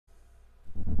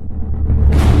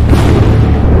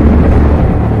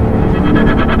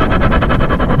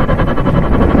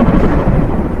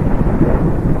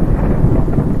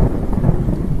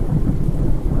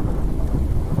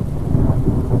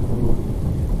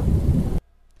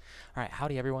Alright,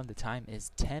 howdy everyone. The time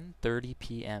is 10:30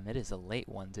 p.m. It is a late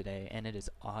one today, and it is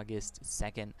August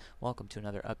 2nd. Welcome to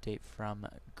another update from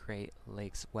Great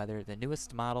Lakes Weather. The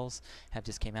newest models have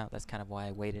just came out. That's kind of why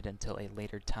I waited until a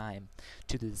later time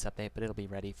to do this update, but it'll be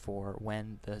ready for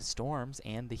when the storms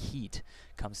and the heat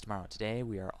comes tomorrow. Today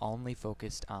we are only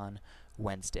focused on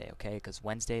Wednesday, okay? Because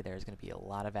Wednesday there's going to be a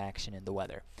lot of action in the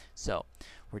weather. So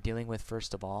we're dealing with,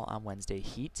 first of all, on Wednesday,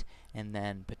 heat, and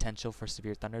then potential for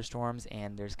severe thunderstorms,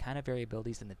 and there's kind of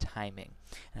variabilities in the timing.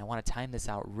 And I want to time this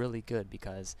out really good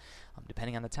because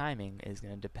depending on the timing is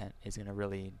going to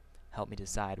really help me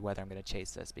decide whether I'm going to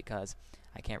chase this, because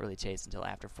I can't really chase until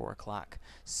after 4 o'clock.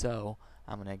 So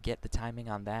I'm going to get the timing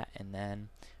on that, and then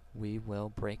we will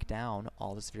break down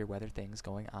all the severe weather things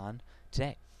going on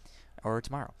today or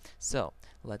tomorrow. So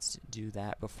let's do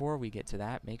that. Before we get to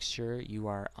that, make sure you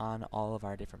are on all of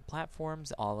our different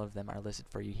platforms. All of them are listed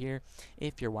for you here.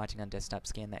 If you're watching on desktop,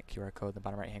 scan that QR code in the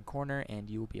bottom right hand corner and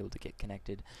you will be able to get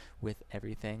connected with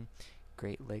everything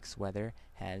Great Lakes Weather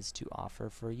has to offer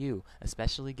for you.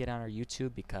 Especially get on our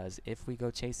YouTube, because if we go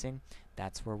chasing,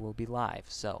 that's where we'll be live.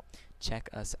 So check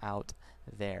us out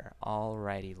there.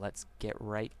 Alrighty, let's get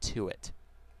right to it.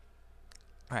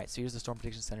 Alright, so here's the Storm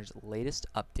Prediction Center's latest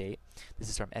update. This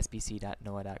is from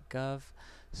sbc.noaa.gov.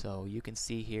 So you can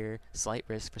see here, slight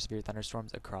risk for severe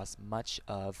thunderstorms across much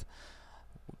of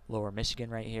lower Michigan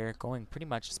right here, going pretty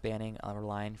much spanning our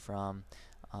line from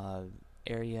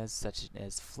areas such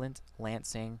as Flint,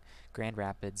 Lansing, Grand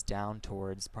Rapids, down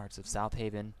towards parts of South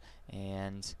Haven,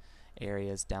 and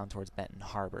areas down towards Benton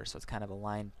Harbor. So it's kind of a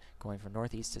line going from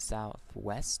northeast to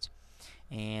southwest.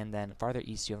 And then farther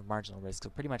east you have marginal risk,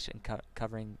 so pretty much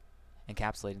encapsulating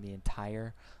the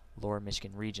entire lower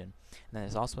Michigan region. And then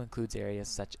this also includes areas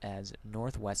such as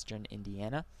northwestern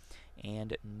Indiana,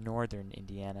 and northern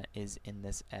Indiana is in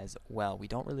this as well. We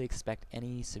don't really expect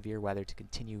any severe weather to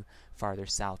continue farther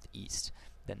southeast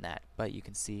than that, but you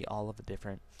can see all of the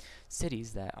different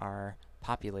cities that are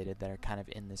populated that are kind of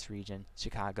in this region.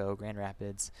 Chicago, Grand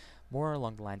Rapids, more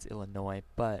along the lines of Illinois,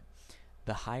 but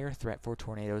the higher threat for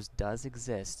tornadoes does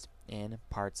exist in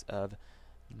parts of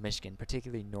Michigan,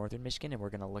 particularly northern Michigan, and we're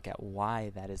going to look at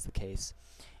why that is the case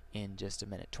in just a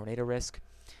minute. Tornado risk,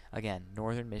 again,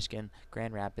 northern Michigan,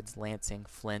 Grand Rapids, Lansing,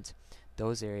 Flint,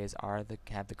 those areas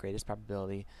have the greatest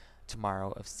probability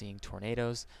tomorrow of seeing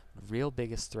tornadoes. Real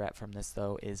biggest threat from this,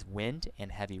 though, is wind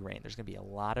and heavy rain. There's going to be a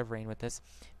lot of rain with this,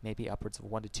 maybe upwards of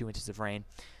 1 to 2 inches of rain,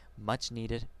 much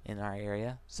needed in our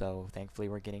area, so thankfully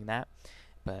we're getting that.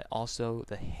 But also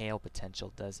the hail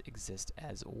potential does exist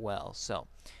as well. So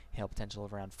hail potential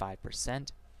of around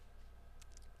 5%.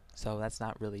 So that's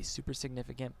not really super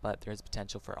significant, but there's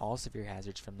potential for all severe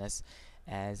hazards from this,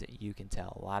 as you can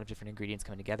tell. A lot of different ingredients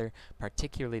coming together,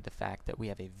 particularly the fact that we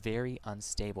have a very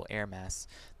unstable air mass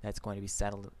that's going to be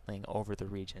settling over the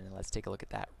region. And let's take a look at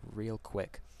that real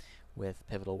quick with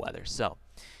pivotal weather. So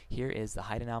here is the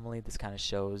height anomaly. This kind of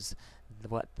shows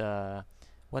what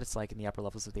it's like in the upper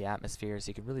levels of the atmosphere, so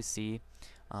you can really see,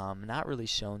 not really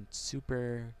shown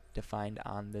super defined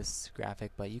on this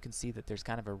graphic, but you can see that there's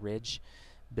kind of a ridge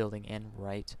building in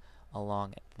right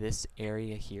along this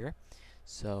area here.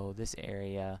 So this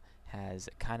area has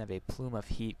kind of a plume of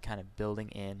heat kind of building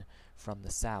in from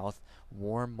the south.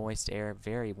 Warm, moist air,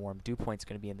 very warm. Dew point's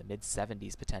going to be in the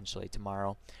mid-70s potentially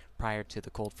tomorrow prior to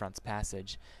the cold front's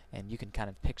passage, and you can kind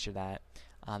of picture that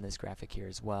on this graphic here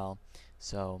as well.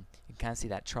 So you can kind of see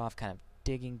that trough kind of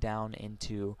digging down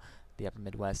into the upper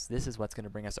Midwest. This is what's going to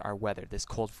bring us our weather, this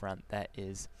cold front that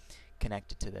is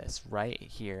connected to this. Right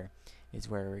here is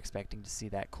where we're expecting to see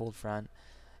that cold front,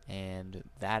 and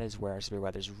that is where our severe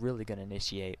weather is really going to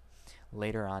initiate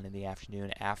later on in the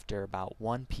afternoon after about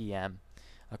 1 p.m.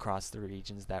 across the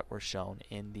regions that were shown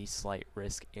in the slight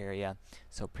risk area.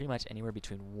 So pretty much anywhere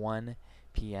between 1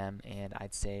 p.m. and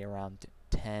I'd say around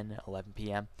 10, 11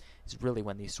 p.m. is really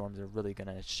when these storms are really going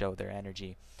to show their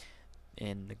energy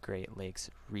in the Great Lakes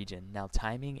region. Now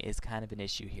timing is kind of an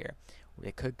issue here.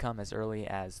 It could come as early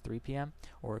as 3 p.m.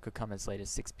 or it could come as late as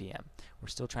 6 p.m. We're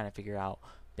still trying to figure out,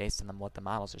 based on what the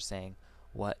models are saying,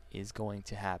 what is going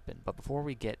to happen. But before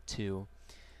we get to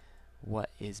what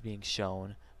is being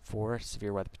shown for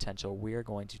severe weather potential, we are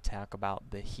going to talk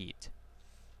about the heat.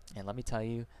 And let me tell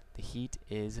you, the heat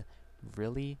is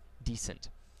really decent.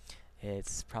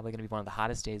 It's probably going to be one of the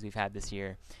hottest days we've had this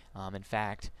year. In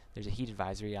fact, there's a heat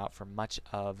advisory out for much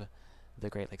of the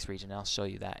Great Lakes region. I'll show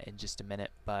you that in just a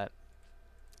minute, but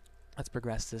let's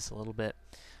progress this a little bit.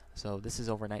 So this is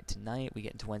overnight tonight. We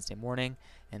get into Wednesday morning,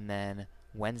 and then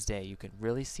Wednesday you can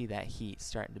really see that heat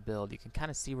starting to build. You can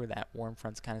kind of see where that warm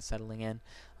front's kind of settling in.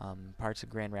 Parts of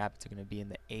Grand Rapids are going to be in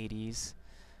the 80s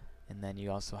and then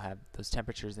you also have those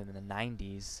temperatures in the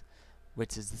 90s,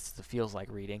 which is, this is the feels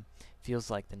like reading. Feels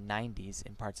like the 90s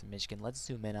in parts of Michigan. Let's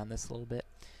zoom in on this a little bit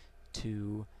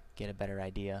to get a better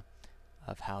idea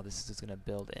of how this is going to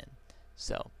build in.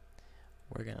 So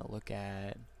we're going to look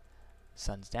at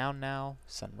sun's down now,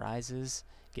 sun rises,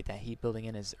 get that heat building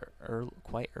in as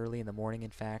quite early in the morning,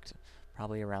 in fact,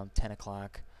 probably around 10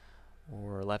 o'clock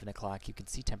or 11 o'clock. You can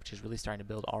see temperatures really starting to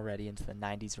build already into the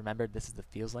 90s. Remember, this is the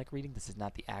feels like reading. This is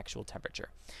not the actual temperature.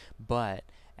 But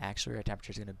actually our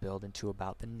temperature is going to build into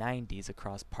about the 90s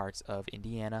across parts of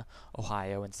Indiana,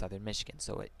 Ohio, and southern Michigan.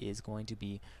 So it is going to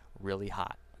be really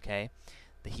hot, okay?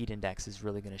 The heat index is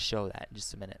really going to show that in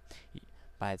just a minute.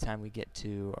 By the time we get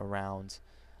to around,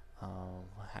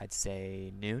 I'd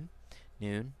say noon,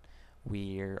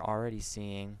 we're already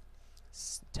seeing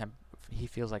he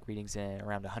feels like readings in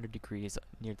around 100 degrees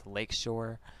near the lake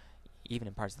shore, even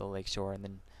in parts of the lake shore, and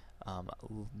then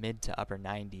mid to upper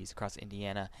 90s across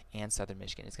Indiana and southern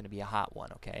Michigan. It's going to be a hot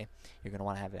one, okay? You're going to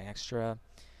want to have an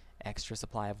extra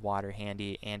supply of water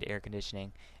handy and air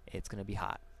conditioning. It's going to be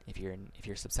hot. If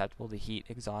you're susceptible to heat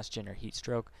exhaustion or heat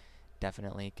stroke,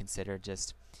 definitely consider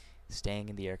just staying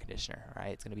in the air conditioner, all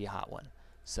right? It's going to be a hot one.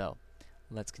 So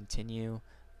let's continue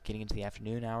getting into the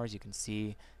afternoon hours. You can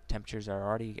see temperatures are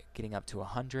already getting up to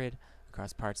 100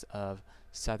 across parts of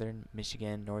southern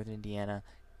Michigan, northern Indiana,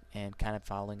 and kind of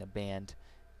following a band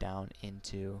down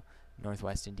into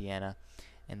northwest Indiana.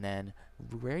 And then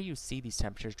where you see these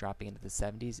temperatures dropping into the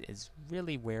 70s is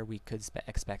really where we could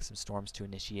expect some storms to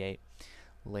initiate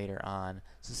later on.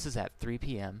 So this is at 3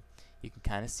 p.m. You can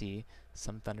kind of see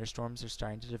some thunderstorms are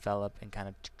starting to develop and kind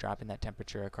of dropping that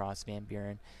temperature across Van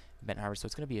Buren, Benton Harbor. So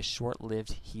it's going to be a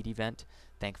short-lived heat event.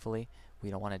 Thankfully, we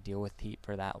don't want to deal with heat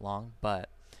for that long, but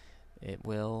it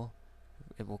will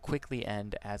quickly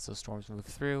end as those storms move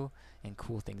through and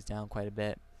cool things down quite a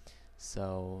bit.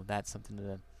 So that's something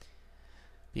to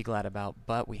be glad about.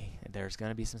 But there's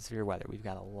going to be some severe weather. We've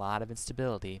got a lot of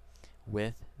instability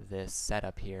with this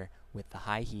setup here, with the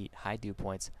high heat, high dew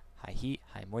points, high heat,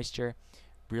 high moisture,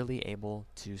 really able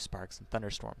to spark some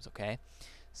thunderstorms, okay?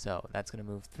 So that's going to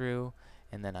move through,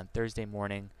 and then on Thursday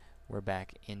morning, we're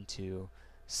back into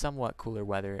somewhat cooler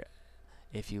weather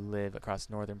if you live across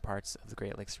northern parts of the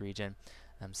Great Lakes region.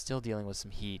 I'm still dealing with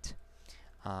some heat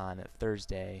on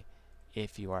Thursday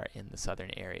if you are in the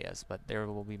southern areas, but there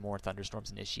will be more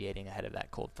thunderstorms initiating ahead of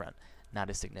that cold front. Not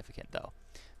as significant though.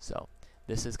 So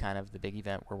this is kind of the big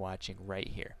event we're watching right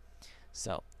here.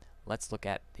 So let's look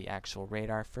at the actual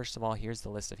radar. First of all, here's the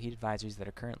list of heat advisories that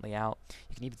are currently out.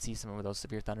 You can even see some of those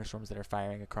severe thunderstorms that are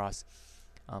firing across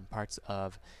parts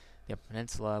of the Upper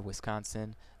Peninsula,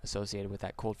 Wisconsin, associated with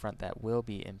that cold front that will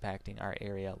be impacting our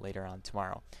area later on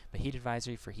tomorrow. But heat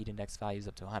advisory for heat index values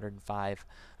up to 105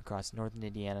 across northern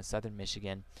Indiana, southern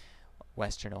Michigan,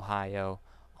 western Ohio.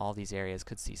 All these areas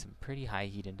could see some pretty high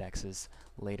heat indexes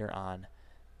later on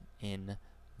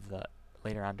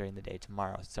during the day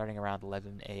tomorrow, starting around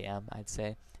 11 a.m. I'd say,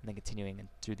 and then continuing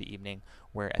through the evening,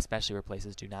 especially where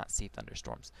places do not see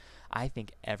thunderstorms. I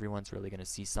think everyone's really going to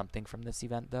see something from this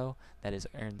event, though, that is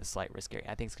in the slight risk area.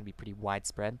 I think it's going to be pretty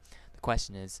widespread. The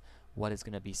question is, what is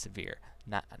going to be severe?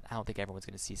 I don't think everyone's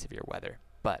going to see severe weather,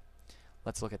 but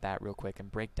let's look at that real quick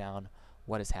and break down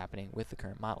what is happening with the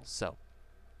current models. So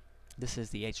this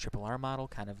is the HRRR model,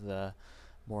 kind of the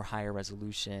more higher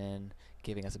resolution,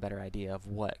 giving us a better idea of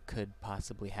what could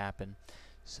possibly happen.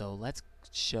 So let's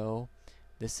show,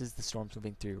 this is the storms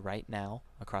moving through right now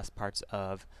across parts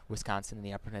of Wisconsin and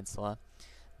the Upper Peninsula.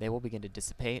 They will begin to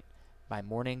dissipate. By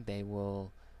morning, they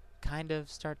will kind of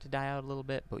start to die out a little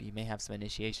bit, but you may have some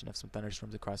initiation of some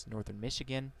thunderstorms across northern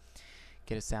Michigan.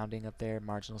 Get a sounding up there,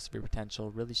 marginal severe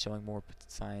potential, really showing more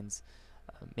signs,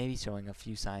 maybe showing a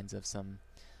few signs of some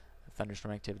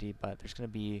thunderstorm activity, but there's going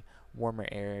to be warmer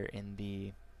air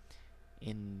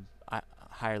in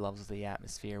higher levels of the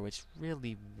atmosphere, which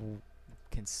really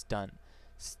can stunt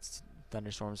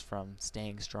thunderstorms from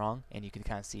staying strong, and you can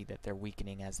kind of see that they're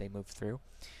weakening as they move through.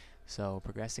 So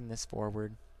progressing this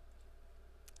forward,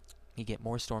 you get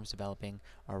more storms developing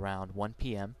around 1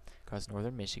 p.m. across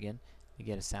northern Michigan. You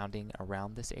get a sounding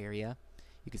around this area.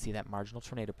 You can see that marginal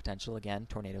tornado potential. Again,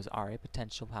 tornadoes are a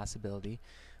potential possibility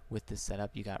with this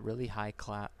setup. You got really high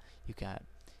tops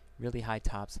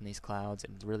in these clouds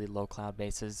and really low cloud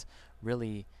bases.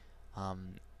 Really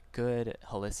good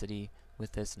helicity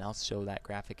with this, and I'll show that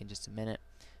graphic in just a minute.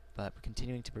 But we're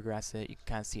continuing to progress it. You can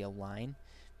kind of see a line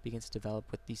begins to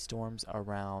develop with these storms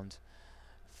around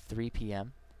 3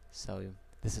 p.m. So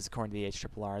this is according to the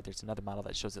HRRR. There's another model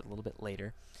that shows it a little bit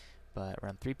later. But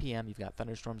around 3 p.m. you've got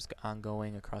thunderstorms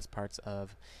ongoing across parts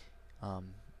of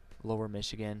lower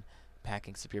Michigan,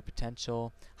 packing severe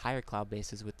potential, higher cloud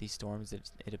bases with these storms,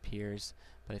 it appears,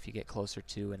 but if you get closer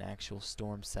to an actual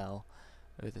storm cell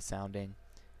with the sounding,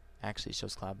 actually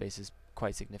shows cloud bases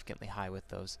quite significantly high with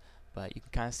those. But you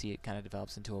can kind of see it kind of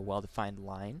develops into a well-defined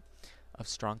line of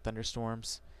strong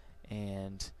thunderstorms,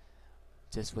 and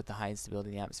just with the high instability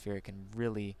in the atmosphere, it can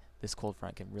really, this cold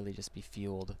front can really just be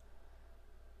fueled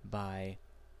by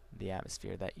the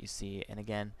atmosphere that you see. And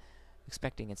again,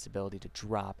 expecting instability to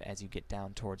drop as you get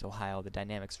down towards Ohio. The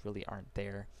dynamics really aren't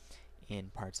there in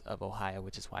parts of Ohio,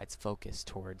 which is why it's focused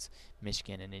towards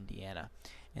Michigan and Indiana.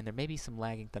 And there may be some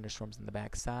lagging thunderstorms in the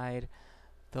backside.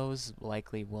 Those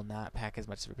likely will not pack as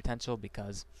much severe potential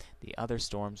because the other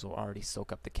storms will already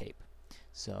soak up the Cape.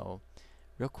 So,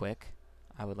 real quick,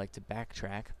 I would like to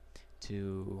backtrack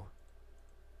to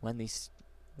when these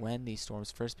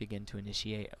storms first begin to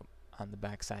initiate on the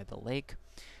backside of the lake.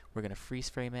 We're going to freeze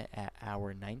frame it at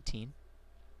hour 19.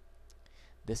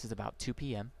 This is about 2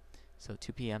 p.m. So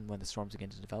 2 p.m. when the storms begin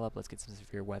to develop. Let's get some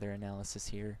severe weather analysis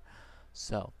here.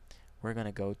 So we're going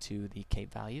to go to the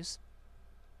Cape values.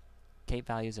 Cape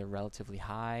values are relatively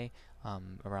high,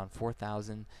 around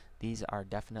 4,000. These are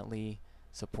definitely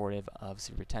supportive of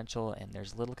severe potential, and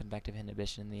there's little convective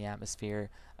inhibition in the atmosphere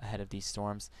ahead of these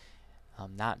storms.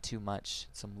 Not too much,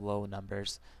 some low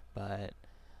numbers, but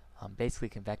basically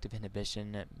convective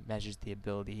inhibition measures the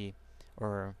ability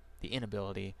or the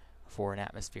inability for an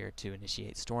atmosphere to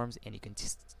initiate storms, and you can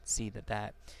see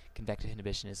that convective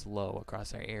inhibition is low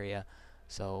across our area,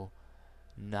 so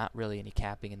not really any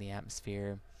capping in the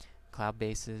atmosphere. Cloud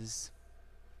bases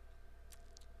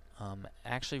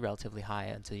actually relatively high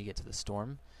until you get to the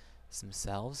storm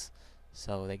themselves,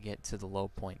 so they get to the low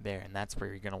point there, and that's where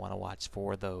you're going to want to watch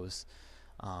for those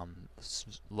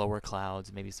lower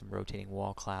clouds, maybe some rotating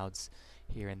wall clouds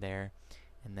here and there.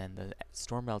 And then the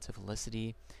storm relative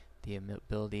velocity, the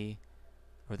ability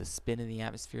or the spin in the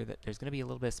atmosphere, that there's going to be a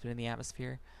little bit of spin in the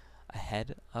atmosphere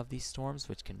ahead of these storms,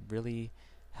 which can really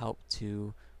help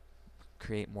to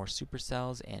create more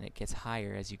supercells, and it gets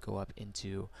higher as you go up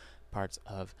into parts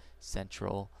of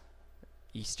central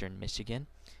eastern Michigan.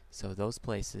 So those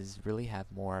places really have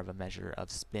more of a measure of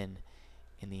spin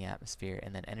in the atmosphere.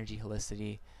 And then energy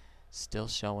helicity, still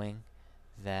showing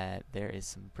that there is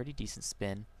some pretty decent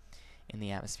spin in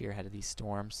the atmosphere ahead of these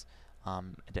storms.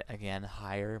 Again,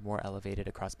 higher, more elevated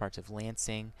across parts of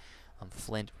Lansing,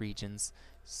 Flint regions,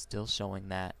 still showing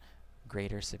that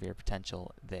greater severe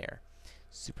potential there.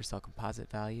 Supercell composite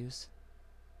values.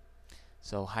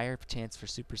 So higher chance for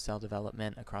supercell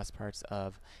development across parts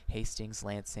of Hastings,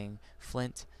 Lansing,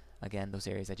 Flint. Again, those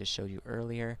areas I just showed you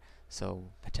earlier. So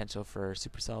potential for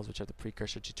supercells, which are the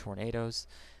precursor to tornadoes,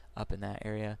 up in that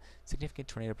area. Significant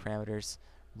tornado parameters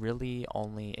really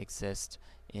only exist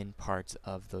in parts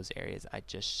of those areas I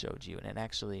just showed you, and it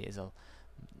actually is a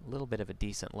little bit of a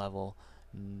decent level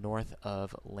north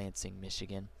of Lansing,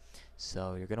 Michigan.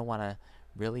 So you're going to want to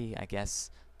really, I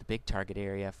guess, the big target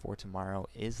area for tomorrow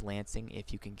is Lansing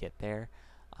if you can get there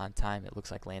on time. It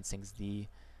looks like Lansing's the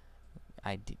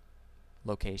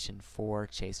location for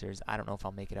chasers. I don't know if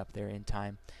I'll make it up there in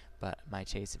time, but my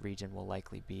chase region will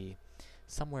likely be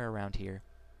somewhere around here.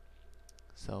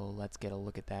 So let's get a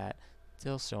look at that.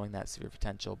 Still showing that severe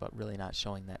potential, but really not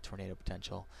showing that tornado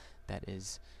potential that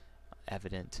is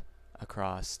evident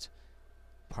across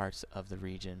parts of the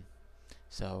region.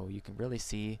 So you can really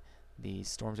see these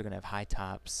storms are going to have high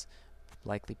tops,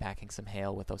 likely packing some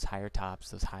hail with those higher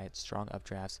tops, those high strong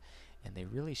updrafts, and they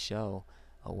really show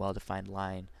a well-defined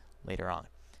line later on.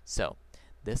 So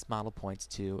this model points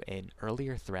to an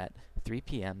earlier threat, 3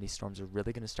 p.m. These storms are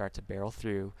really going to start to barrel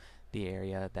through the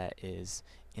area that is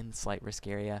in the slight risk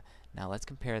area. Now let's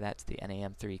compare that to the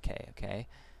NAM3K, okay?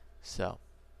 So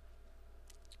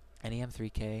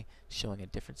NAM3K showing a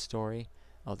different story.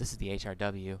 Oh, this is the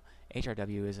HRW.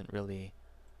 HRW isn't really,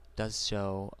 does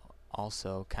show,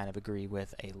 also kind of agree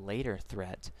with a later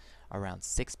threat around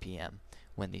 6 p.m.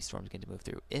 when these storms begin to move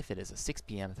through. If it is a 6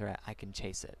 p.m. threat, I can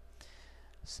chase it.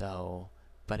 So,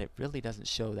 but it really doesn't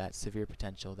show that severe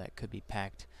potential that could be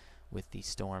packed with these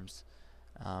storms.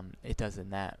 It does in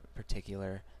that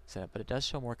particular setup, but it does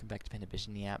show more convective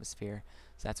inhibition in the atmosphere,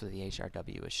 so that's what the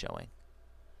HRW is showing.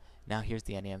 Now here's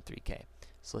the NAM3K.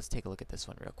 So let's take a look at this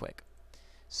one real quick.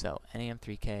 So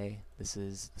NAM3K, this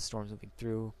is the storms moving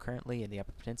through currently in the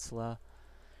Upper Peninsula.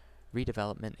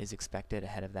 Redevelopment is expected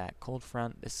ahead of that cold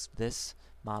front. This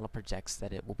model projects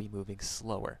that it will be moving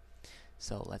slower.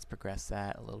 So let's progress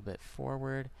that a little bit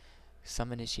forward.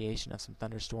 Some initiation of some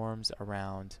thunderstorms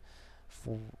around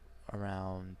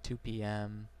 2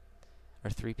 p.m. or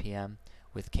 3 p.m.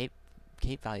 with Cape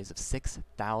values of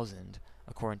 6,000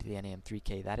 according to the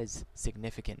NAM3K. That is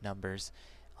significant numbers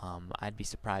I'd be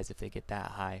surprised if they get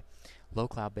that high. Low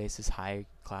cloud bases, high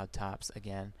cloud tops,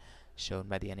 again, shown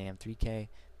by the NAM3K,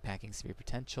 packing severe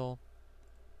potential.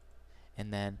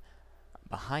 And then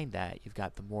behind that, you've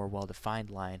got the more well-defined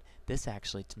line. This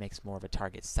actually makes more of a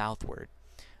target southward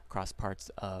across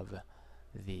parts of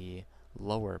the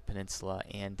lower peninsula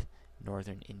and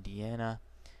northern Indiana.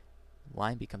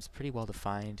 Line becomes pretty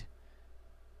well-defined,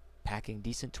 packing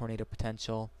decent tornado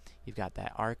potential. You've got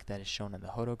that arc that is shown in the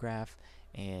hodograph,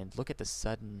 and look at the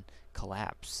sudden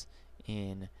collapse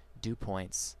in dew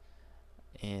points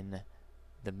in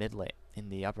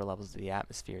the upper levels of the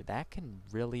atmosphere. That can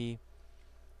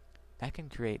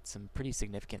create some pretty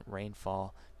significant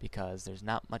rainfall because there's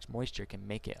not much moisture can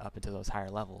make it up into those higher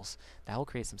levels. That will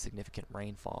create some significant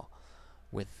rainfall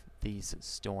with these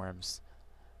storms,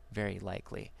 very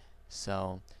likely.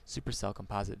 So supercell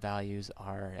composite values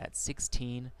are at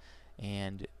 16,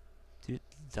 and it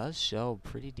does show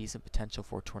pretty decent potential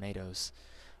for tornadoes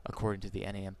according to the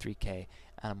NAM3K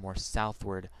on a more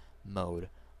southward mode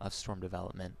of storm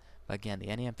development. But again, the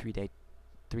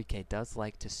NAM3K does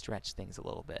like to stretch things a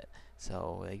little bit,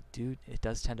 so it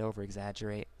does tend to over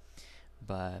exaggerate,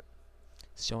 but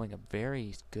showing a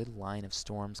very good line of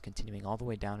storms continuing all the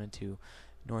way down into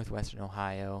northwestern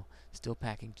Ohio, still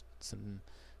packing some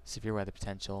severe weather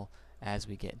potential as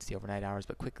we get into the overnight hours,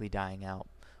 but quickly dying out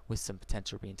with some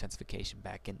potential reintensification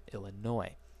back in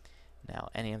Illinois. Now,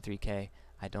 NAM3K,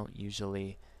 I don't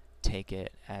usually take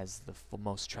it as the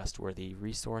most trustworthy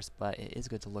resource, but it is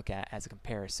good to look at as a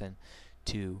comparison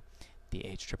to the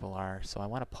HRRR. So I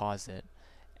want to pause it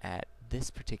at this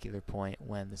particular point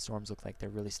when the storms look like they're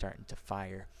really starting to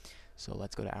fire. So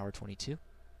let's go to hour 22.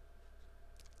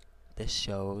 This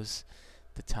shows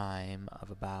the time of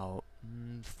about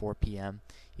 4 p.m.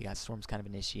 You got storms kind of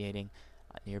initiating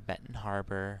near Benton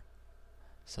Harbor.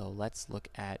 So let's look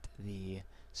at the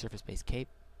surface-based CAPE.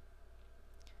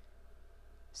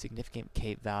 Significant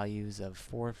CAPE values of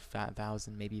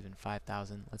 4,000, maybe even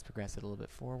 5,000. Let's progress it a little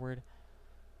bit forward.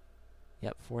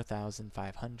 Yep,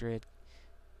 4,500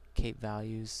 CAPE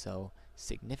values, so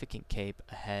significant CAPE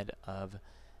ahead of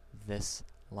this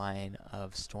line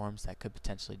of storms that could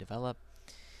potentially develop.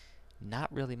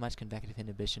 Not really much convective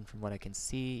inhibition from what I can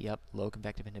see. Yep, low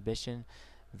convective inhibition.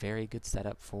 Very good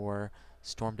setup for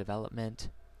storm development.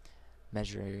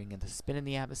 Measuring the spin in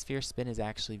the atmosphere, spin is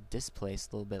actually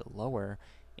displaced a little bit lower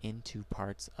into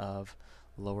parts of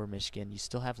lower Michigan. You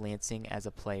still have Lansing as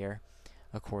a player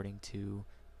according to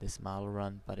this model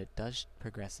run, but it does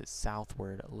progress it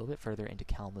southward a little bit further into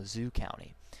Kalamazoo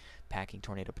County, packing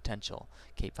tornado potential.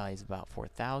 CAPE value is about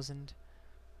 4,000.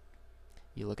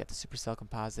 You look at the supercell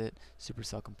composite.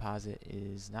 Supercell composite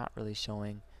is not really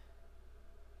showing.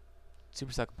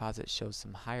 Supercell composite shows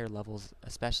some higher levels,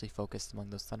 especially focused among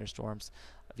those thunderstorms,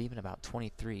 of even about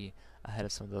 23 ahead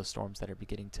of some of those storms that are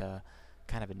beginning to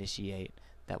kind of initiate,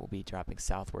 that will be dropping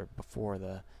southward before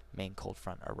the main cold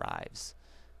front arrives.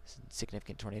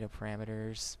 Significant tornado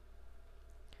parameters,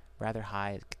 rather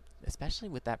high, especially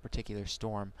with that particular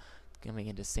storm coming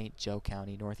into St. Joe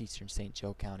County, northeastern St.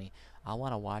 Joe County. I'll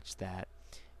want to watch that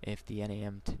if the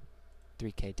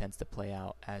NAM3K tends to play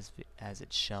out as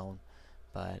it's shown.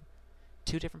 But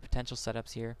two different potential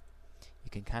setups here.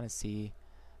 You can kind of see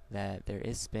that there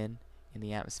is spin in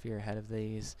the atmosphere ahead of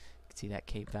these. You can see that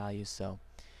CAPE value. So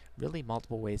really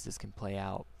multiple ways this can play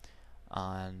out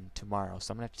on tomorrow.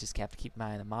 So I'm going to just have to keep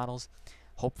my eye on the models.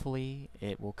 Hopefully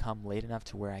it will come late enough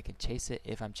to where I can chase it.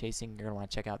 If I'm chasing, you're going to want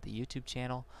to check out the YouTube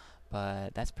channel.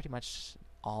 But that's pretty much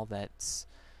all that's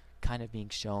kind of being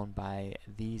shown by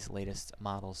these latest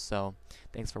models. So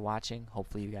thanks for watching.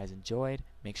 Hopefully you guys enjoyed.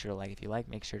 Make sure to like if you like.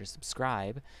 Make sure to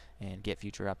subscribe and get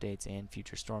future updates and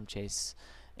future storm chase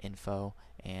info,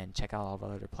 and check out all of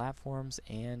our other platforms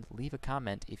and leave a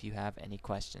comment if you have any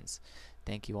questions.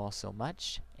 Thank you all so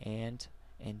much, and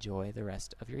enjoy the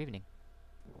rest of your evening.